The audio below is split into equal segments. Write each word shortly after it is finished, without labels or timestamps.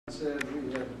said,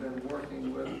 we have been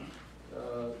working with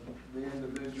the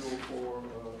individual for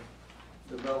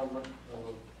development of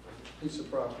a piece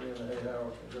of property in the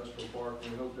Hayhouse Industrial Park. We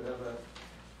hope to have that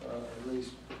at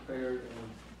least prepared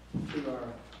and to our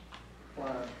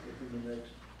client within the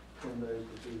next 10 days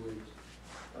to 2 weeks.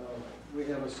 We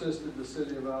have assisted the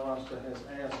city of Valdosta has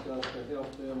asked us to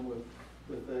help them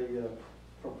with a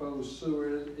proposed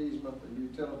sewer easement, the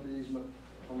utility easement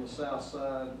on the south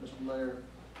side. Mr. Mayor,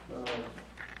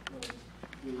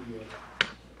 we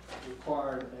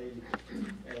required a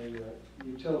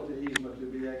utility easement to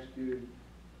be executed.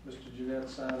 Mr. Jennett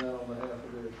signed that on behalf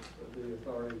of the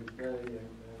authority today,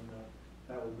 and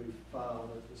that will be filed.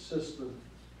 It assists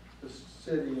the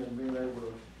city in being able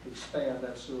to expand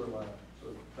that sewer line. So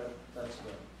that's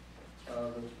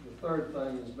done. The third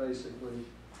thing is basically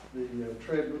the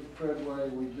treadway.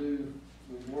 We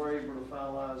were able to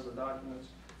finalize the documents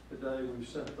today. We've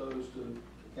sent those to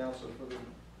the council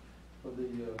for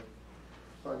the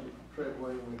project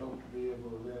treadway, and we hope to be able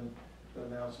to then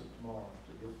announce it tomorrow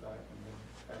to get back and then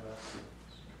have that.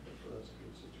 So that's a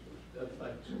good situation.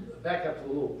 Thanks. Back up to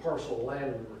the little parcel of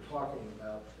land we were talking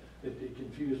about. It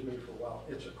confused me for a while.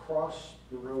 It's across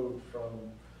the road from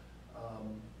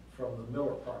the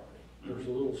Miller property. There's a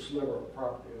little sliver of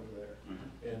property over there,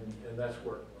 and that's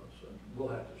where it was. So we'll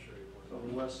have to show you where. On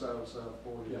the west side of South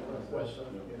 40, yeah, west side.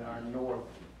 In our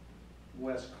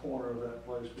northwest corner of that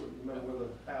place. You remember where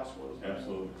the house was?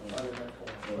 Absolutely. Right in that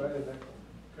corner. Right in that corner.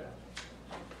 Okay.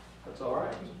 That's all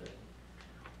right.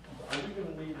 Are you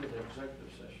going to need an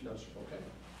executive session? No, sir. Okay.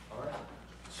 All right.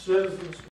 Citizens